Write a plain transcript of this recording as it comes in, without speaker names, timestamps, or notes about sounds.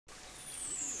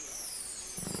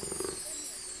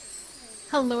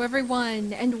Hello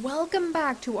everyone, and welcome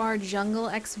back to our jungle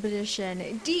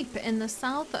expedition deep in the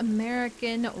South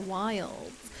American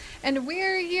wilds. And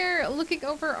we're here looking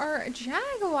over our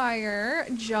jaguar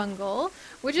jungle,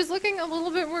 which is looking a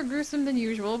little bit more gruesome than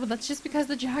usual, but that's just because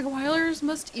the jaguars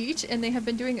must eat, and they have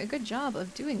been doing a good job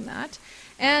of doing that.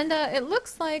 And it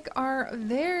looks like our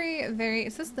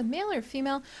is this the male or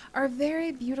female? Our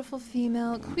very beautiful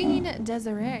female, Queen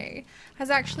Desiree,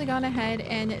 has actually gone ahead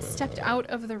and stepped out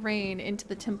of the rain into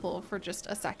the temple for just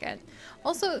a second.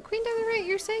 Also, Queen Desiree,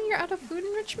 you're saying you're out of food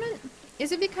enrichment?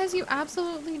 Is it because you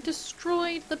absolutely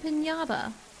destroyed the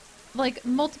piñata? Like,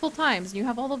 multiple times, and you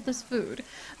have all of this food.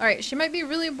 Alright, she might be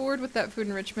really bored with that food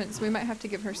enrichment, so we might have to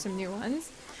give her some new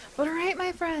ones. But alright,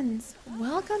 my friends,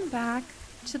 welcome back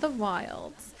to the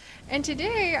wilds. And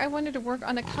today I wanted to work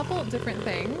on a couple different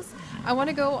things. I want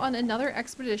to go on another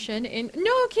expedition in—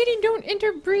 No, Kitty, don't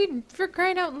interbreed, for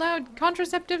crying out loud.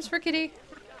 Contraceptives for Kitty.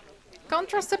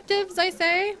 Contraceptives, I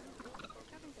say.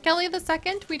 Kelly the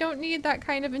second, we don't need that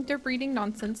kind of interbreeding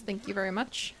nonsense, thank you very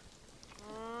much.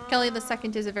 Kelly the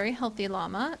second is a very healthy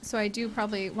llama, so I do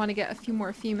probably want to get a few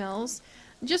more females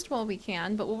just while we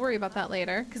can, but we'll worry about that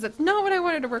later, because that's not what I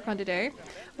wanted to work on today.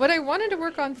 What I wanted to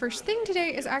work on first thing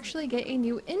today is actually get a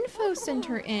new info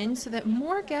center in so that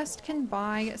more guests can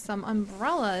buy some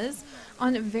umbrellas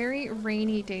on very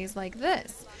rainy days like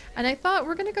this. And I thought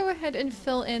we're going to go ahead and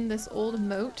fill in this old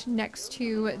moat next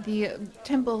to the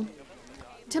temple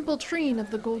treen of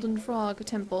the Golden Frog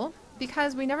Temple,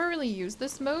 because we never really use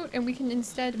this moat, and we can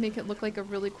instead make it look like a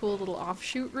really cool little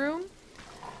offshoot room.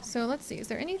 So let's see, is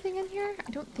there anything in here? I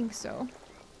don't think so.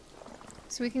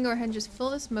 So we can go ahead and just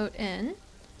fill this moat in.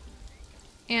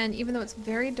 And even though it's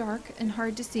very dark and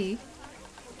hard to see,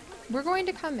 we're going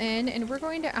to come in and we're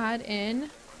going to add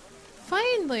in,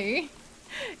 finally,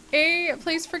 a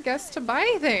place for guests to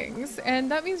buy things. And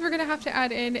that means we're going to have to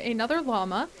add in another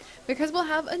llama because we'll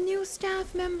have a new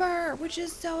staff member, which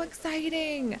is so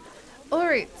exciting.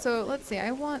 Alright, so let's see,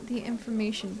 I want the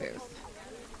information booth.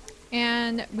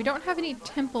 And we don't have any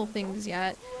temple things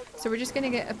yet, so we're just going to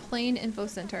get a plain info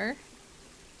center.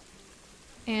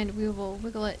 And we will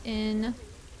wiggle it in.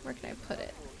 Where can I put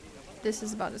it? This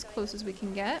is about as close as we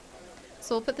can get.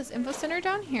 So we'll put this info center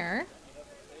down here.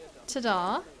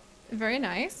 Ta-da! Very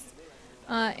nice.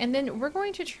 And then we're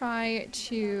going to try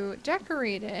to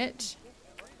decorate it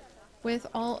with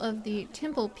all of the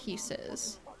temple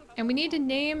pieces. And we need to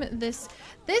name this.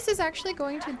 This is actually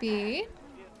going to be...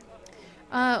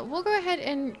 we'll go ahead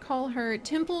and call her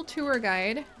Temple Tour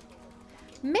Guide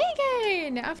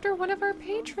Megan, after one of our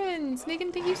patrons.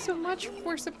 Megan, thank you so much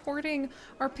for supporting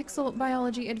our pixel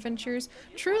biology adventures.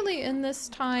 Truly, in this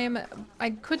time,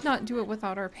 I could not do it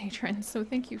without our patrons, so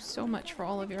thank you so much for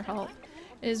all of your help.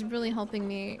 It is really helping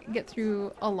me get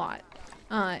through a lot.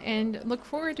 And look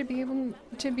forward to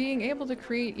being able to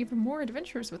create even more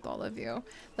adventures with all of you.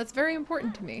 That's very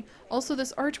important to me. Also,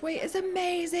 this archway is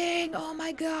amazing! Oh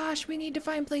my gosh, we need to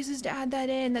find places to add that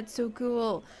in. That's so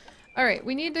cool. Alright,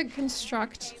 we need to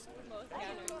construct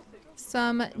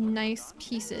some nice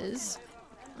pieces.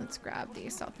 Let's grab the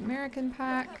South American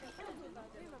pack.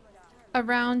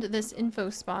 Around this info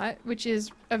spot, which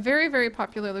is a very, very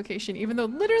popular location, even though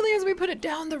literally as we put it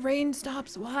down, the rain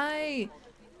stops. Why?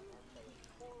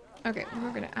 Okay,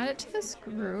 we're gonna add it to this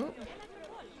group.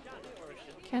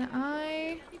 Can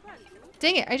I...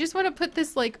 Dang it, I just want to put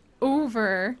this, like,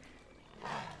 over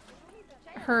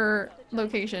her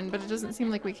location, but it doesn't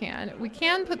seem like we can. We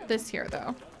can put this here,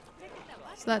 though.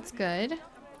 So that's good.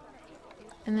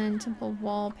 And then temple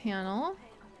wall panel.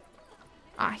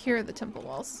 Ah, here are the temple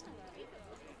walls.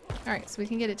 Alright, so we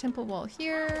can get a temple wall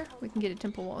here. We can get a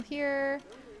temple wall here.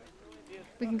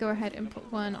 We can go ahead and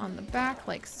put one on the back,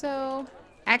 like so.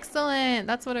 Excellent!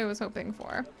 That's what I was hoping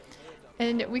for.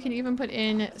 And we can even put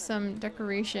in some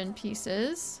decoration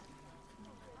pieces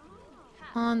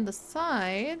on the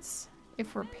sides,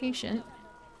 if we're patient.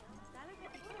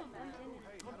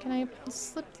 Can I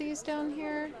slip these down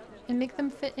here and make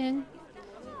them fit in?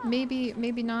 Maybe,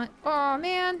 maybe not. Oh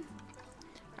man!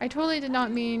 I totally did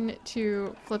not mean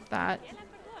to flip that.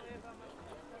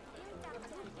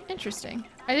 Interesting.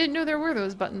 I didn't know there were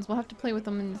those buttons. We'll have to play with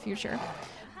them in the future.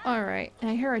 Alright, and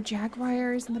I hear a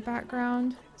jaguars in the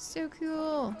background. So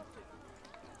cool.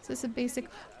 Is this a basic...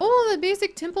 Oh, the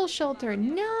basic temple shelter.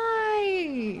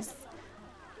 Nice!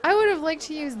 I would have liked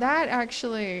to use that,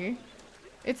 actually.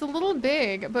 It's a little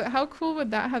big, but how cool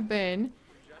would that have been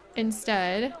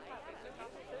instead?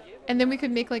 And then we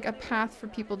could make, like, a path for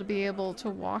people to be able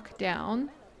to walk down.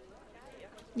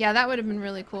 Yeah, that would have been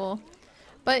really cool.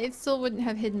 But it still wouldn't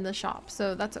have hidden the shop,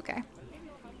 so that's okay.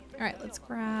 Alright, let's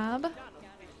grab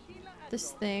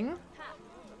this thing.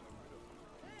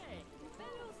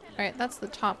 Alright, that's the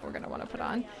top we're gonna want to put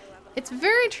on. It's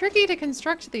very tricky to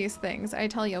construct these things, I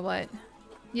tell you what.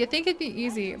 You think it'd be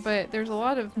easy, but there's a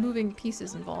lot of moving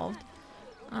pieces involved.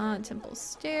 Temple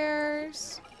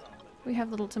stairs. We have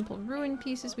little temple ruin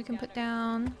pieces we can put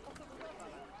down.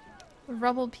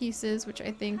 Rubble pieces, which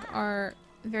I think are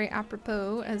very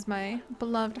apropos, as my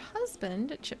beloved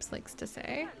husband, Chips, likes to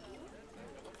say.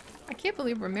 I can't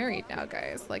believe we're married now,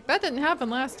 guys. Like, that didn't happen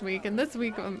last week, and this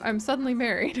week I'm suddenly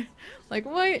married. Like,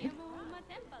 what?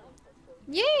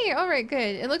 Yay! Alright,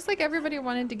 good. It looks like everybody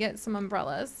wanted to get some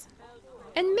umbrellas.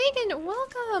 And Megan,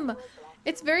 welcome!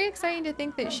 It's very exciting to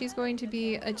think that she's going to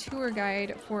be a tour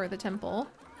guide for the temple.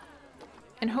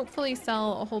 And hopefully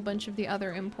sell a whole bunch of the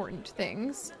other important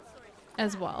things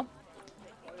as well.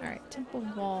 Alright, temple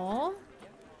wall.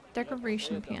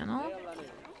 Decoration panel.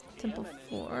 Temple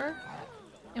floor.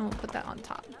 And we'll put that on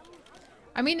top.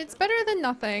 I mean, it's better than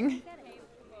nothing.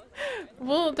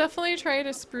 We'll definitely try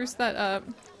to spruce that up.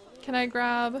 Can I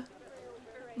grab,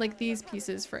 like, these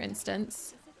pieces, for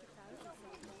instance?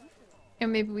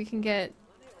 And maybe we can get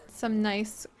some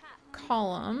nice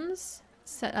columns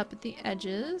set up at the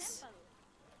edges.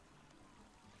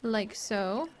 Like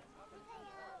so.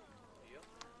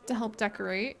 To help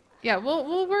decorate. Yeah,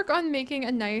 we'll work on making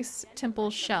a nice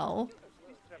temple shell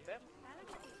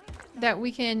that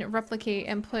we can replicate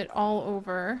and put all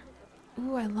over.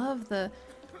 Ooh, I love the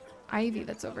ivy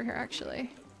that's over here,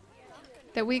 actually.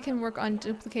 That we can work on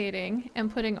duplicating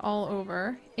and putting all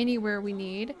over anywhere we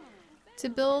need to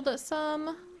build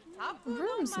some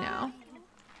rooms now.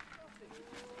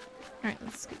 Alright,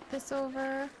 let's scoot this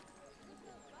over.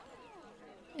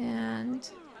 And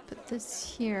put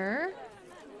this here.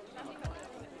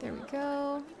 There we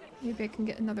go. Maybe I can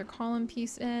get another column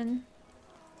piece in.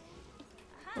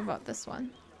 What about this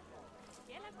one?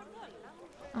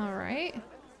 Alright.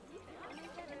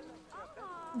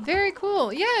 Very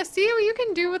cool. Yeah, see what you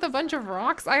can do with a bunch of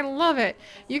rocks? I love it.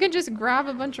 You can just grab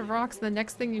a bunch of rocks, the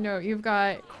next thing you know, you've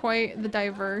got quite the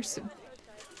diverse,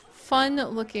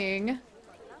 fun-looking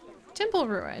temple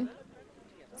ruin.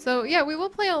 So yeah, we will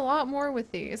play a lot more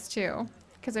with these too,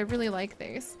 because I really like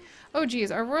these. Oh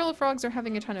geez, our royal frogs are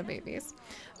having a ton of babies.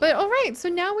 But alright, so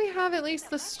now we have at least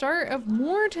the start of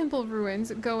more temple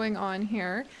ruins going on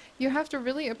here. You have to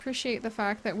really appreciate the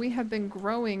fact that we have been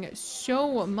growing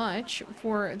so much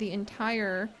for the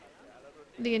entire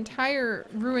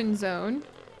ruin zone,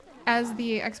 as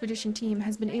the expedition team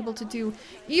has been able to do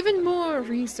even more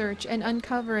research and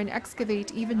uncover and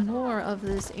excavate even more of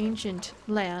this ancient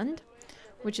land,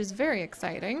 which is very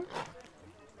exciting.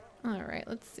 Alright,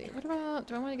 let's see. What about...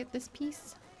 do I want to get this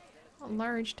piece? A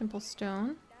large temple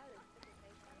stone.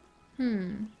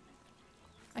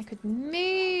 I could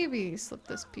maybe slip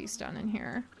this piece down in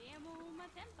here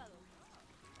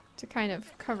to kind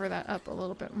of cover that up a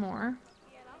little bit more.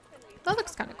 That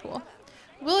looks kind of cool.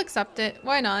 We'll accept it.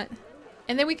 Why not?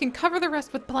 And then we can cover the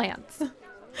rest with plants.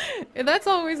 That's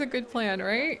always a good plan,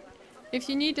 right? If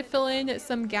you need to fill in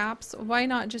some gaps, why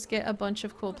not just get a bunch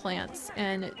of cool plants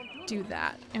and do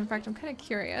that? In fact, I'm kind of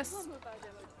curious.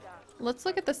 Let's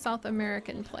look at the South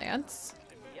American plants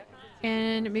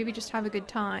and maybe just have a good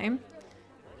time.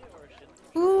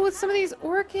 Ooh, some of these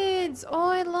orchids! Oh,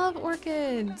 I love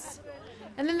orchids!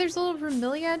 And then there's little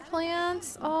bromeliad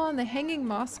plants. Oh, and the hanging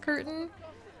moss curtain.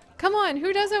 Come on,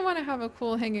 who doesn't want to have a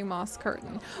cool hanging moss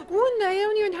curtain? Ooh, and I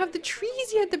don't even have the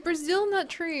trees yet, the Brazil nut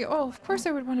tree. Oh, of course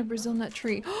I would want a Brazil nut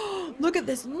tree. Look at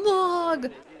this log!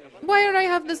 Why don't I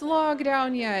have this log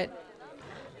down yet?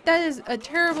 That is a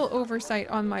terrible oversight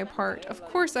on my part. Of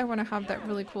course I want to have that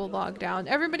really cool log down.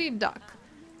 Everybody duck.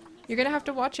 You're gonna have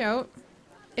to watch out.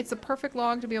 It's a perfect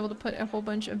log to be able to put a whole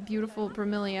bunch of beautiful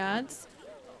bromeliads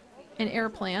and air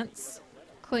plants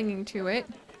clinging to it.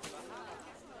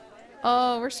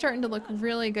 Oh, we're starting to look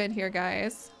really good here,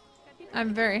 guys.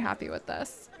 I'm very happy with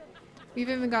this. We've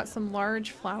even got some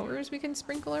large flowers we can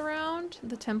sprinkle around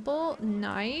the temple.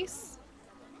 Nice.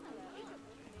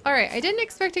 Alright, I didn't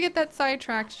expect to get that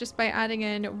sidetracked just by adding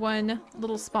in one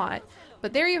little spot,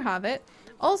 but there you have it.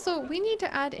 Also, we need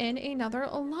to add in another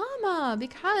llama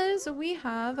because we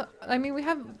have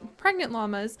pregnant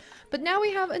llamas, but now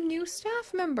we have a new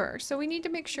staff member. So we need to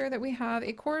make sure that we have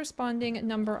a corresponding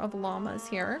number of llamas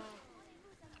here.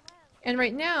 And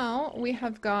right now we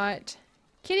have got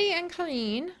Kitty and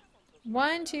Colleen,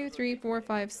 1, 2, 3, 4,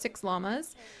 5, 6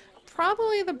 llamas.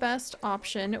 Probably the best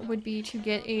option would be to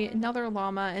get another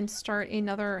llama and start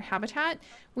another habitat.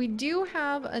 We do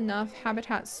have enough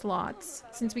habitat slots,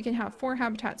 since we can have 4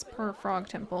 habitats per frog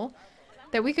temple,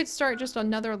 that we could start just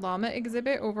another llama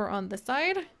exhibit over on this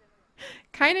side.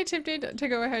 Kind of tempted to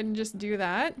go ahead and just do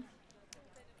that.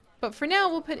 But for now,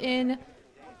 we'll put in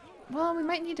well, we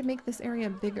might need to make this area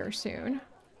bigger soon.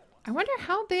 I wonder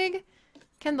how big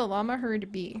can the llama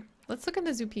herd be? Let's look at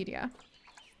the Zoopedia.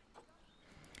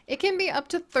 It can be up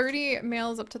to 30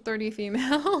 males, up to 30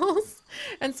 females,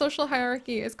 and social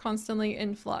hierarchy is constantly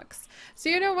in flux. So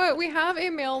you know what? We have a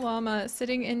male llama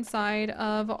sitting inside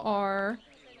of our...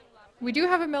 We do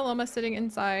have a male llama sitting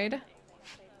inside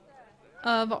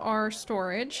of our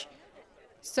storage.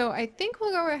 So I think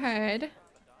we'll go ahead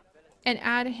and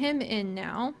add him in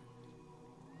now.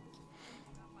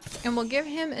 And we'll give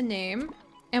him a name.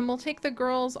 And we'll take the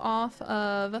girls off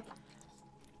of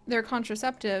their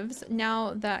contraceptives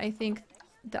now that I think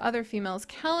the other females,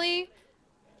 Kelly,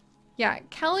 yeah,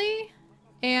 Kelly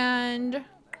and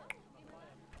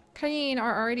Cayenne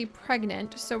are already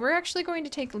pregnant. So we're actually going to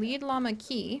take lead llama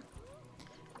Key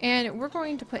and we're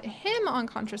going to put him on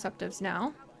contraceptives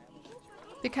now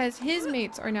because his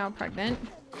mates are now pregnant.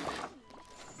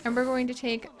 And we're going to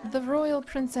take the royal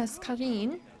princess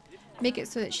Cayenne, make it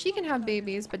so that she can have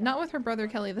babies, but not with her brother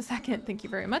Kelly the second. Thank you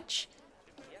very much.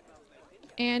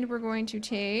 And we're going to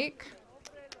take...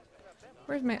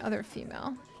 Where's my other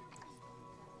female?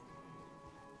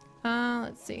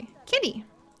 Let's see. Kitty!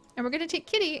 And we're going to take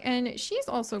Kitty, and she's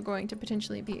also going to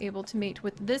potentially be able to mate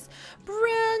with this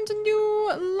brand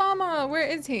new llama. Where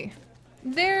is he?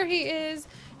 There he is.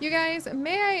 You guys,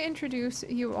 may I introduce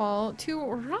you all to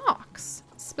Rox,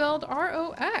 spelled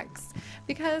R-O-X,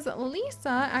 because Lisa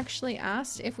actually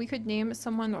asked if we could name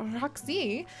someone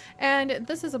Roxy, and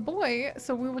this is a boy,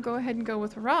 so we will go ahead and go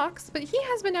with Rox, but he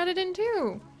has been added in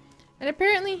too. And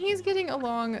apparently he's getting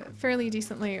along fairly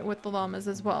decently with the llamas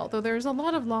as well, though there's a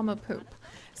lot of llama poop.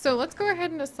 So let's go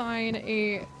ahead and assign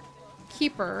a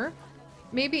keeper,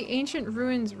 maybe Ancient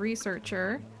Ruins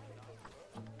Researcher.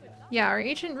 Yeah, our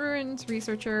Ancient Ruins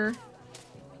Researcher.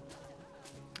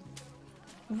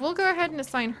 We'll go ahead and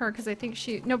assign her because I think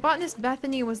she... No, Botanist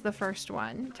Bethany was the first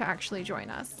one to actually join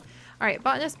us. Alright,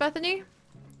 Botanist Bethany,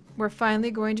 we're finally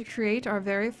going to create our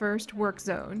very first work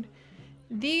zone.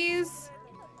 These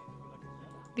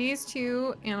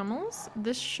two animals,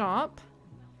 this shop,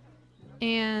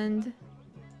 and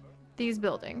these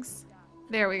buildings.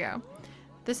 There we go.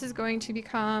 This is going to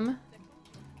become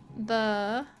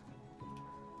the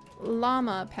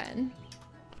llama pen.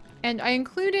 And I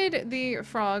included the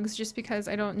frogs just because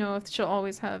I don't know if she'll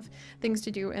always have things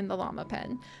to do in the llama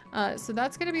pen. So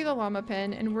that's going to be the llama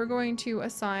pen, and we're going to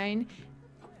assign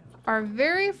our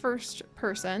very first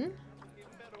person,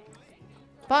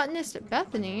 Botanist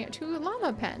Bethany, to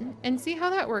llama pen and see how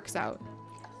that works out.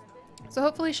 So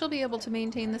hopefully she'll be able to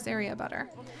maintain this area better.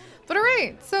 But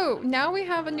alright, so now we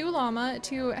have a new llama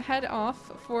to head off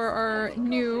for our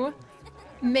new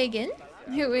Megan,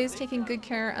 who is taking good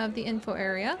care of the info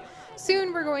area.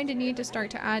 Soon we're going to need to start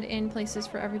to add in places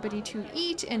for everybody to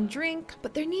eat and drink,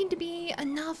 but there need to be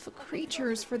enough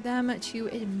creatures for them to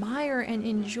admire and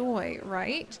enjoy,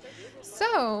 right?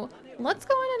 So let's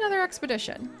go on another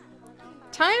expedition.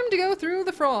 Time to go through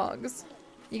the frogs.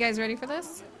 You guys ready for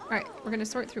this? Alright, we're gonna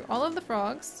sort through all of the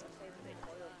frogs.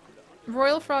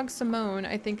 Royal Frog Simone,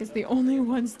 I think, is the only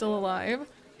one still alive.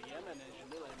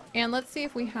 And let's see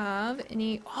if we have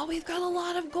any... Oh, we've got a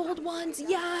lot of gold ones!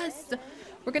 Yes!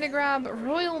 We're gonna grab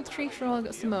Royal Tree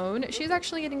Frog Simone. She's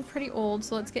actually getting pretty old,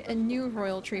 so let's get a new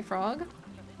Royal Tree Frog.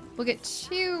 We'll get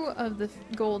 2 of the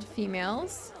gold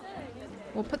females.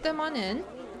 We'll put them on in.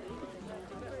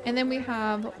 And then we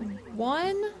have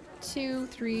 1, 2,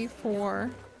 3, 4,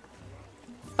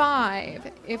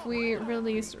 5 if we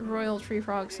release Royal Tree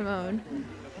Frog Simone.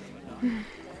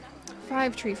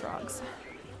 5 tree frogs.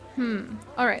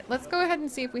 Alright, let's go ahead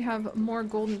and see if we have more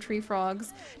golden tree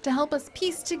frogs to help us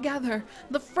piece together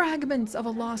the fragments of a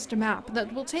lost map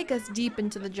that will take us deep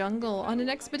into the jungle on an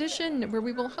expedition where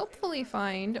we will hopefully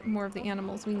find more of the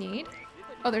animals we need.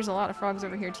 Oh, there's a lot of frogs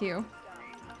over here too.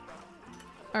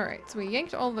 Alright, so we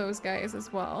yanked all those guys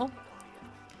as well.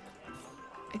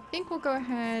 I think we'll go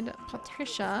ahead,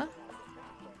 Patricia.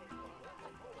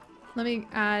 Let me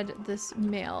add this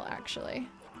male, actually.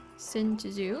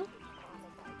 Sintizu.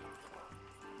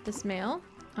 This male.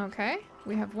 Okay,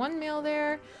 we have 1 male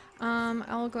there.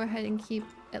 I'll go ahead and keep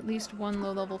at least 1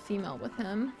 low-level female with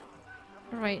him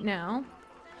right now.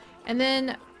 And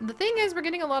then the thing is, we're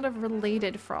getting a lot of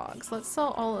related frogs. Let's sell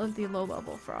all of the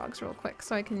low-level frogs real quick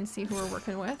so I can see who we're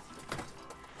working with.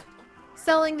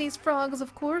 Selling these frogs,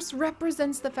 of course,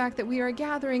 represents the fact that we are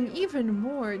gathering even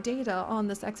more data on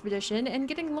this expedition and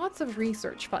getting lots of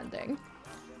research funding.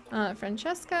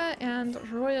 Francesca and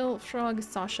Royal Frog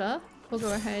Sasha will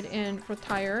go ahead and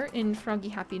retire in froggy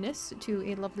happiness to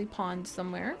a lovely pond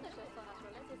somewhere.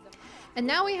 And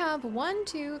now we have 1,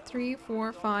 2, 3,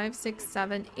 4, 5, 6,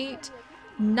 7, 8,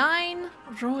 9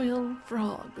 royal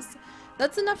frogs.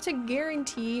 That's enough to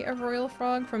guarantee a royal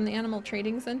frog from the Animal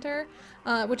Trading Center,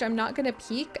 which I'm not going to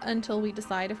peek until we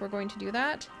decide if we're going to do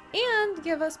that, and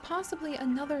give us possibly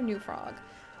another new frog,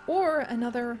 or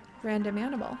another random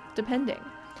animal, depending.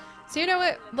 So you know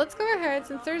what, let's go ahead,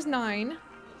 since there's 9,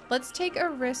 let's take a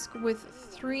risk with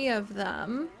 3 of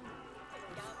them.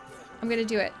 I'm going to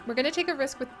do it. We're going to take a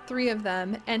risk with 3 of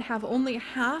them and have only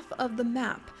half of the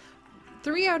map,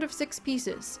 3 out of 6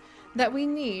 pieces that we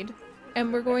need,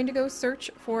 and we're going to go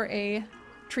search for a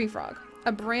tree frog.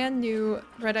 A brand new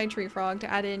red-eyed tree frog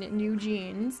to add in new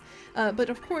genes, but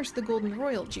of course the golden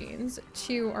royal genes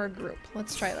to our group.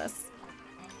 Let's try this.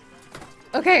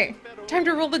 Okay, time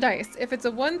to roll the dice. If it's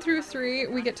a 1 through 3,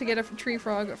 we get to get a tree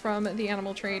frog from the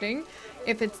animal trading.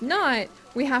 If it's not,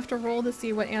 we have to roll to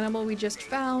see what animal we just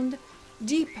found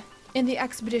deep in the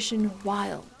expedition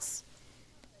wilds.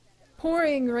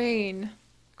 Pouring rain,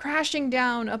 crashing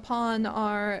down upon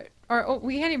our oh,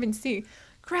 we can't even see.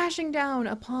 Crashing down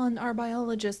upon our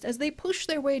biologist as they push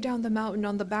their way down the mountain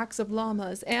on the backs of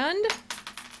llamas, and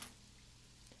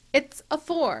it's a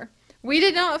 4. We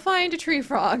did not find a tree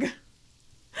frog.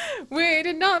 We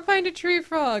did not find a tree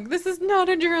frog. This is not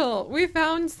a drill. We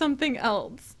found something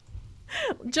else.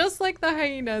 Just like the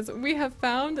hyenas, we have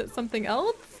found something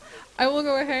else. I will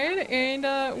go ahead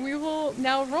and we will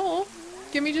now roll.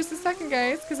 Give me just a second,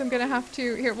 guys, because I'm gonna have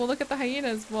to. Here, we'll look at the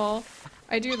hyenas while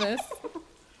I do this.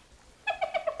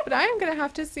 But I am gonna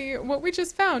have to see what we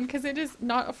just found, because it is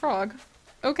not a frog.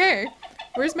 Okay,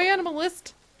 where's my animal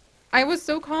list? I was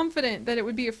so confident that it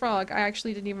would be a frog, I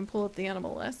actually didn't even pull up the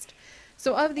animal list.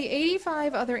 So of the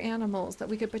 85 other animals that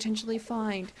we could potentially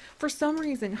find, for some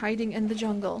reason hiding in the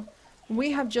jungle,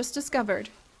 we have just discovered,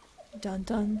 dun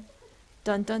dun,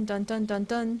 dun dun dun dun dun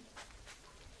dun,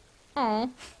 oh,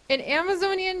 an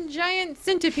Amazonian giant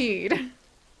centipede.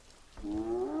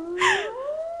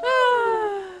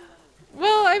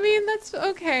 Well, I mean, that's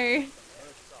okay.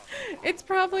 It's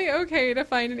probably okay to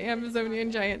find an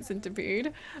Amazonian giant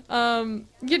centipede.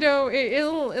 You know,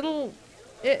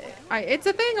 it's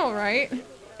a thing, alright.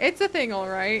 It's a thing,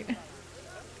 alright.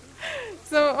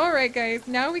 So, alright guys,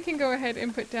 now we can go ahead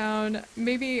and put down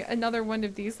maybe another one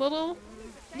of these little...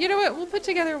 You know what, we'll put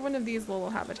together one of these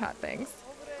little habitat things.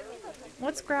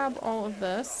 Let's grab all of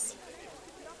this.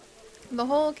 The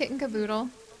whole kit and caboodle.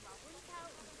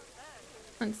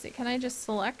 Let's see, can I just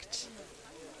select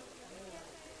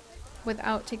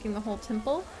without taking the whole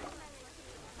temple?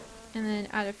 And then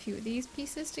add a few of these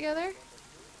pieces together.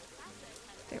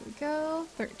 There we go,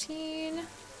 13.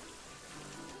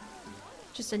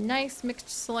 Just a nice mixed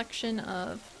selection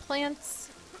of plants.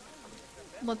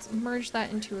 Let's merge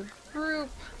that into a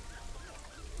group.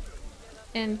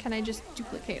 And can I just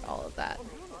duplicate all of that?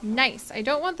 Nice, I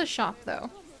don't want the shop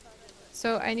though.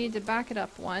 So I need to back it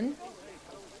up 1.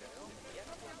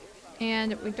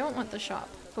 And we don't want the shop,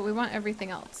 but we want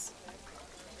everything else.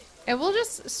 And we'll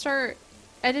just start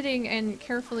editing and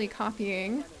carefully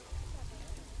copying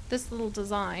this little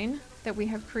design that we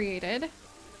have created.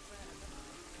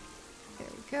 There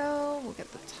we go. We'll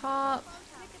get the top.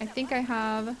 I think I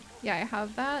have... Yeah, I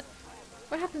have that.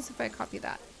 What happens if I copy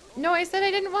that? No, I said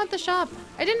I didn't want the shop.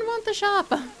 I didn't want the shop.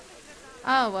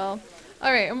 Oh, well.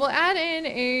 Alright, and we'll add in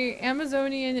a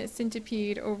Amazonian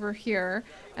centipede over here,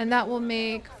 and that will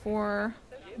make for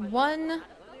 1,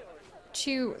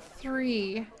 2,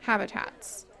 3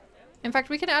 habitats. In fact,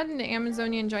 we could add an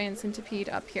Amazonian giant centipede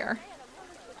up here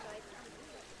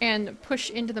and push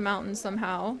into the mountain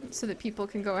somehow so that people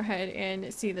can go ahead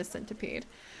and see the centipede.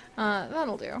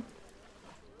 That'll do.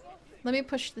 Let me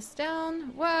push this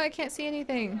down. Wow, I can't see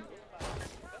anything.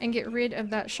 And get rid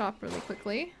of that shop really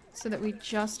quickly, so that we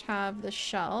just have the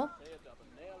shell.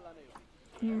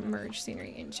 Merge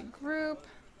scenery into group.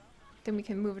 Then we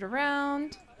can move it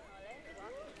around.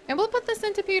 And we'll put the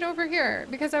centipede over here,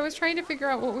 because I was trying to figure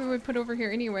out what we would put over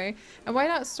here anyway. And why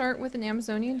not start with an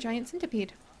Amazonian giant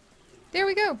centipede? There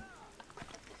we go.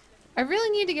 I really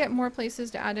need to get more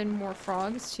places to add in more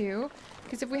frogs too.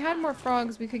 Because if we had more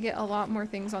frogs, we could get a lot more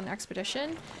things on the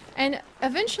expedition. And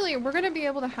eventually, we're going to be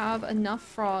able to have enough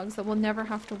frogs that we'll never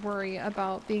have to worry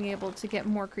about being able to get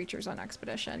more creatures on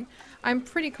expedition. I'm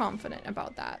pretty confident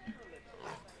about that.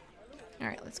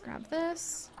 Alright, let's grab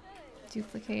this.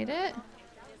 Duplicate it.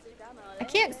 I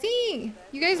can't see!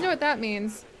 You guys know what that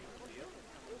means.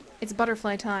 It's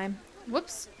butterfly time.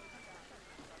 Whoops.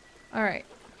 Alright.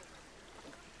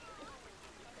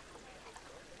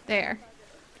 There.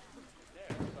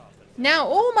 Now,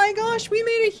 oh my gosh, we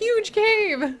made a huge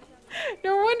cave!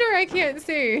 No wonder I can't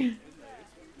see.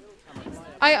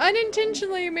 I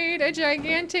unintentionally made a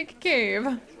gigantic cave.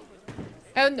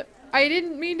 And I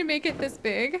didn't mean to make it this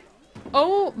big.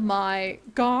 Oh my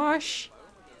gosh.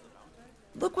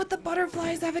 Look what the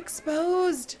butterflies have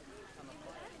exposed.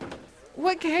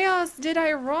 What chaos did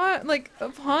I wrought, like,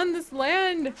 upon this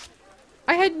land?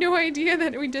 I had no idea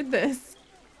that we did this.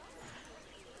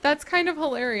 That's kind of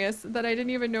hilarious that I didn't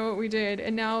even know what we did,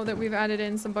 and now that we've added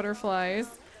in some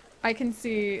butterflies, I can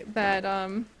see that,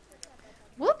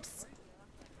 whoops.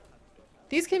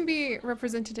 These can be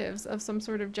representatives of some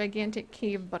sort of gigantic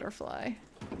cave butterfly,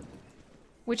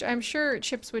 which I'm sure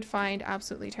Chips would find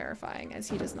absolutely terrifying, as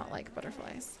he does not like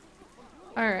butterflies.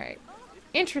 Alright.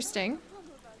 Interesting.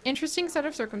 Interesting set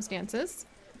of circumstances.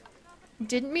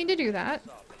 Didn't mean to do that.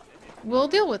 We'll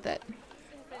deal with it.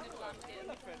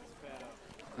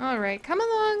 Alright, come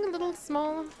along, little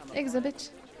small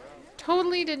exhibit.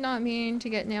 Totally did not mean to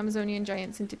get an Amazonian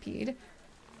giant centipede.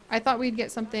 I thought we'd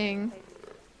get something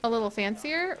a little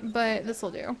fancier, but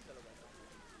this'll do.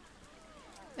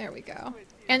 There we go.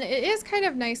 And it is kind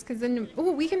of nice because then,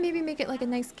 oh, we can maybe make it like a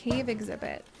nice cave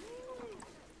exhibit.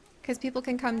 Because people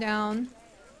can come down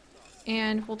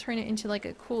and we'll turn it into like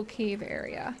a cool cave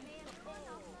area.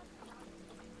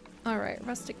 Alright,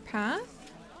 rustic path.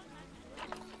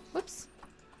 Whoops.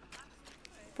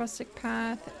 Rustic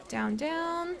path, down,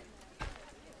 down.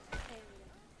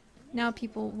 Now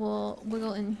people will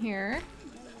wiggle in here.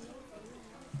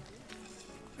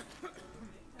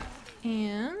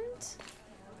 And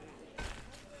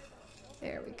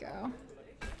there we go.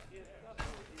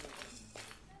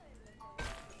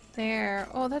 There.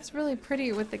 Oh, that's really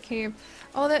pretty with the cave.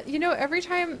 Oh, that, you know, every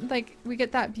time like we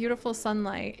get that beautiful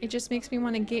sunlight, it just makes me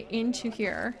want to get into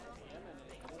here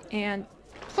and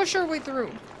push our way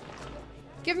through.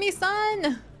 Give me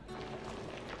sun!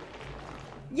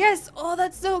 Yes! Oh,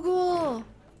 that's so cool!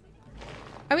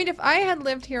 I mean, if I had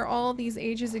lived here all these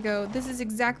ages ago, this is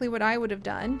exactly what I would have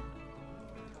done.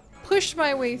 Pushed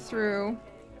my way through,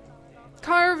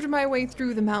 carved my way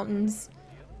through the mountains,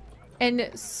 and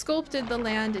sculpted the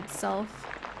land itself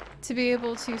to be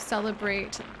able to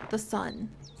celebrate the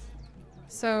sun.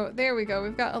 So there we go.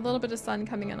 We've got a little bit of sun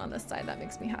coming in on this side. That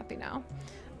makes me happy now.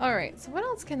 Alright, so what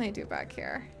else can I do back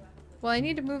here? Well, I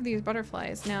need to move these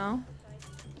butterflies now,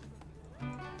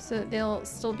 so that they'll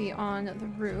still be on the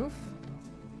roof.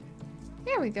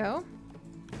 There we go.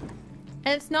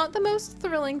 And it's not the most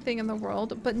thrilling thing in the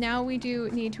world, but now we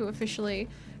do need to officially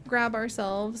grab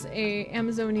ourselves a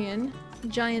Amazonian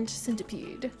giant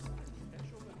centipede.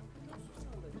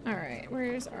 Alright,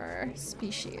 where's our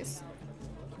species?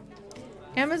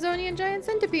 Amazonian giant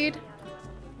centipede.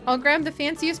 I'll grab the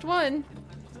fanciest one.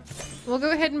 We'll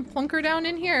go ahead and plunk her down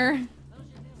in here.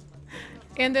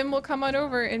 And then we'll come on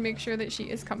over and make sure that she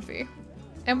is comfy.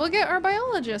 And we'll get our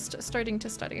biologist starting to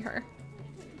study her.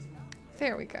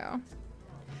 There we go.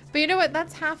 But you know what?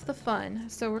 That's half the fun.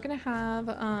 So we're gonna have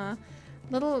a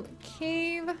little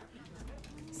cave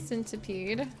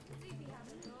centipede.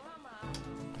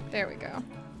 There we go.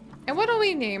 And what do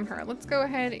we name her? Let's go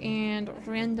ahead and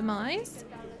randomize.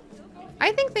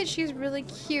 I think that she's really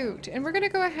cute, and we're gonna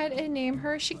go ahead and name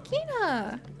her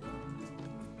Shikina.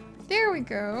 There we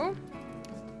go.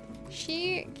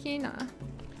 Shikina.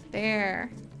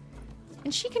 There.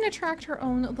 And she can attract her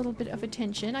own little bit of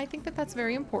attention. I think that that's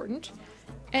very important.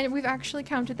 And we've actually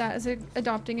counted that as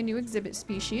adopting a new exhibit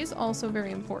species, also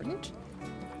very important.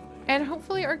 And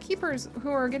hopefully our keepers, who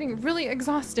are getting really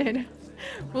exhausted,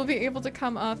 will be able to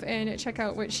come up and check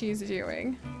out what she's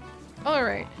doing.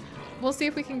 Alright. We'll see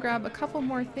if we can grab a couple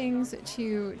more things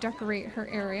to decorate her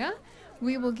area.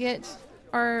 We will get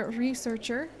our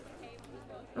researcher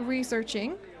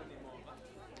researching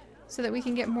so that we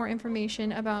can get more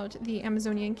information about the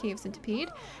Amazonian cave centipede.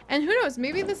 And who knows,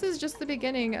 maybe this is just the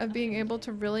beginning of being able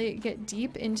to really get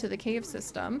deep into the cave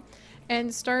system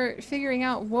and start figuring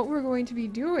out what we're going to be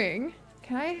doing.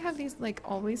 Can I have these like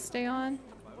always stay on?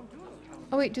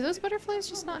 Oh wait, do those butterflies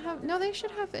just not have... No, they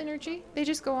should have energy. They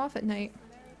just go off at night.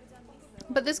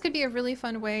 But this could be a really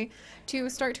fun way to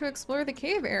start to explore the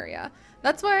cave area.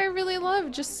 That's why I really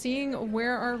love just seeing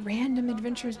where our random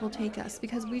adventures will take us,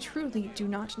 because we truly do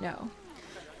not know.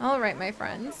 Alright, my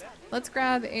friends. Let's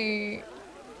grab a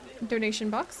donation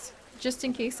box, just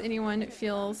in case anyone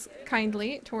feels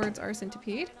kindly towards our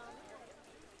centipede.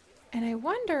 And I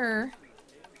wonder,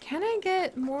 can I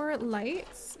get more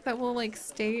lights that will like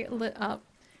stay lit up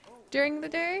during the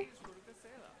day?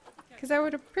 Because I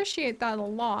would appreciate that a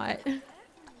lot.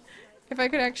 If I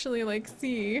could actually like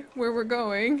see where we're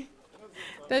going.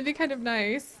 That'd be kind of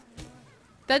nice.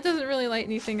 That doesn't really light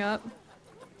anything up.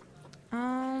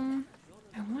 I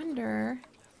wonder...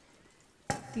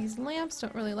 These lamps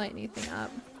don't really light anything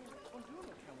up.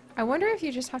 I wonder if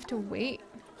you just have to wait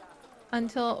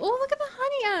until... Oh, look at the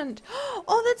honey ant!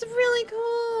 Oh, that's really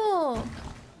cool!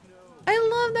 I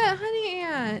love that honey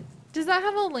ant! Does that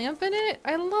have a lamp in it?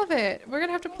 I love it! We're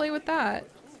gonna have to play with that.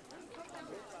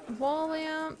 Wall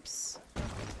lamps.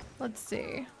 Let's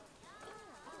see.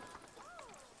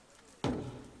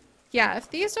 Yeah, if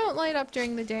these don't light up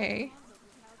during the day,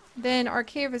 then our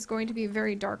cave is going to be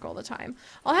very dark all the time.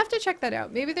 I'll have to check that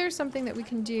out. Maybe there's something that we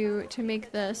can do to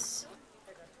make this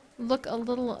look a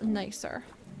little nicer.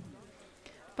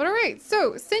 But alright,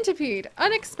 so centipede,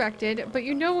 unexpected, but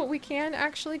you know what we can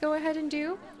actually go ahead and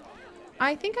do?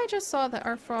 I think I just saw that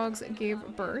our frogs gave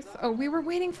birth. Oh, we were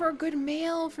waiting for a good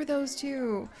male for those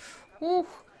two. Ooh,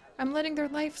 I'm letting their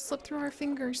life slip through our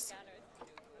fingers.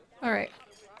 Alright,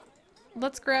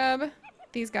 let's grab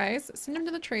these guys, send them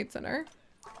to the trade center.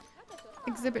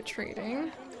 Exhibit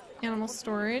trading, animal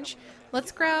storage.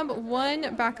 Let's grab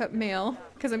one backup male,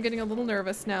 because I'm getting a little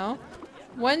nervous now.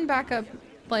 One backup,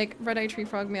 like, red-eye tree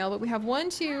frog male, but we have 1,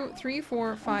 2, 3,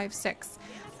 4, 5, 6.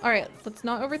 Alright, let's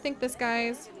not overthink this,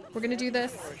 guys. We're gonna do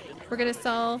this. We're gonna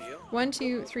sell 1,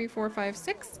 2, 3, 4, 5,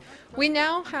 6. We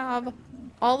now have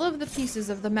all of the pieces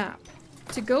of the map.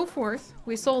 To go forth,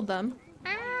 we sold them.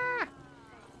 Ah!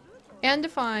 And to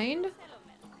find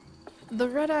the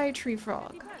red-eye tree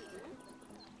frog.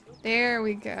 There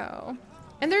we go.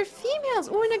 And they're females.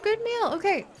 Oh, and a good male.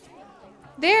 Okay.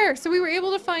 There. So we were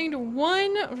able to find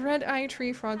one red-eye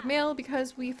tree frog male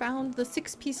because we found the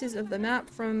 6 pieces of the map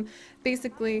from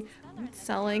basically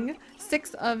selling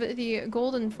 6 of the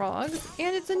golden frogs.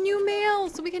 And it's a new male,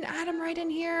 so we can add him right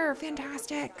in here.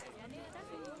 Fantastic.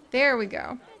 There we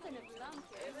go.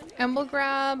 And we'll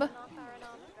grab...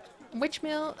 Which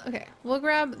male? Okay. We'll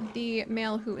grab the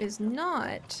male who is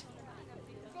not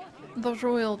the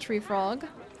royal tree frog.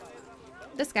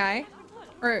 This guy.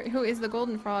 Or who is the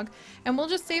golden frog. And we'll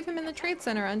just save him in the trade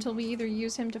center until we either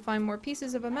use him to find more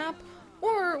pieces of a map,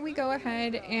 or we go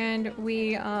ahead and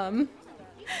we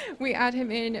add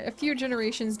him in a few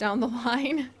generations down the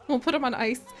line. We'll put him on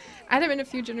ice, add him in a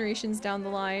few generations down the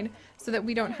line so that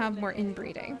we don't have more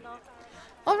inbreeding.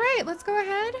 Alright, let's go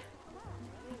ahead.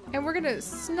 And we're gonna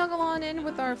snuggle on in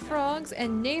with our frogs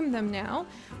and name them now.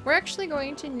 We're actually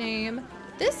going to name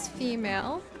this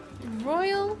female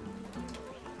Royal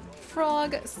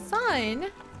Frog Sun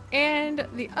and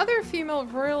the other female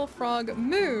Royal Frog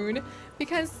Moon,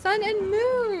 because Sun and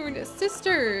Moon,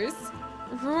 sisters.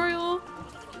 Royal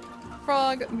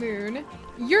Frog Moon.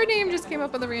 Your name just came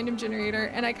up on the random generator,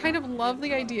 and I kind of love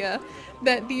the idea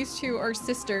that these two are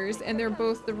sisters and they're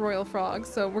both the royal frogs,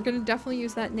 so we're going to definitely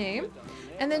use that name.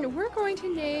 And then we're going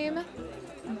to name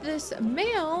this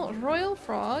male royal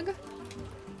frog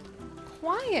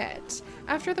Quiet,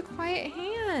 after the quiet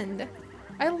hand.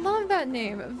 I love that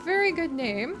name. Very good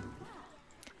name.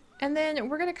 And then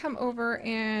we're going to come over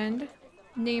and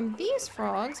name these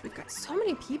frogs. We've got so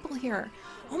many people here.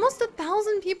 Almost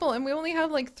 1,000 people, and we only have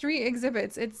like 3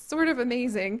 exhibits. It's sort of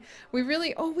amazing. We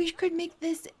really... Oh, we could make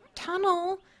this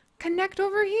tunnel connect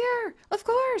over here. Of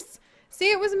course.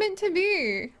 See, it was meant to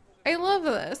be. I love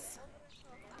this.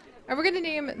 And we're going to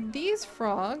name these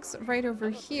frogs right over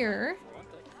here.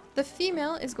 The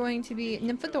female is going to be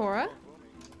Nymphadora.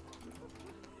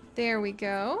 There we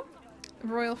go.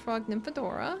 Royal Frog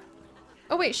Nymphadora.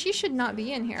 Oh wait, she should not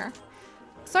be in here.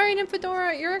 Sorry,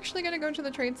 Nymphadora, you're actually going to go to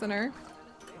the trade center.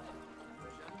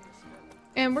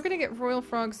 And we're going to get Royal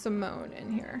Frog Simone in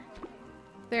here.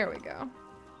 There we go.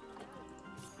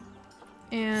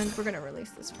 And we're going to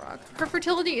release this frog. Her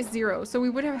fertility is 0, so we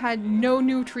would have had no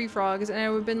new tree frogs, and I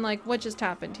would have been like, what just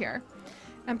happened here?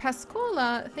 And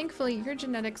Pascola, thankfully your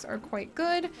genetics are quite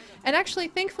good. And actually,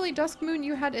 thankfully, Dusk Moon,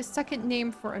 you had a second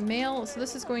name for a male, so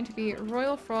this is going to be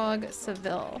Royal Frog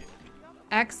Seville.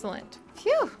 Excellent.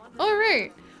 Phew!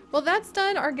 Alright. Well, that's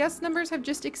done. Our guest numbers have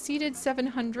just exceeded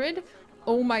 700.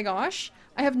 Oh my gosh.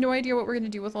 I have no idea what we're going to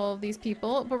do with all of these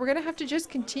people, but we're going to have to just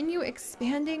continue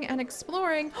expanding and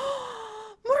exploring.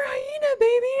 More hyena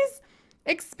babies!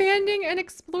 Expanding and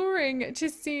exploring to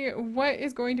see what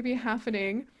is going to be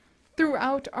happening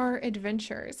throughout our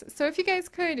adventures. So if you guys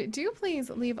could, do please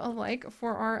leave a like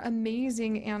for our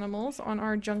amazing animals on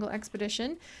our jungle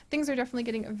expedition. Things are definitely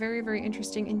getting very, very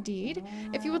interesting indeed.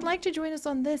 If you would like to join us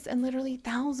on this and literally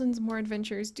thousands more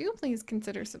adventures, do please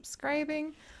consider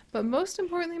subscribing. But most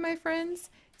importantly, my friends,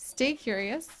 stay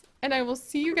curious, and I will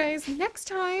see you guys next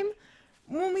time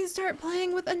when we start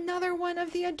playing with another one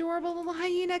of the adorable little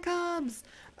hyena cubs.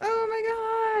 Oh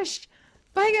my gosh!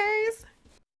 Bye, guys!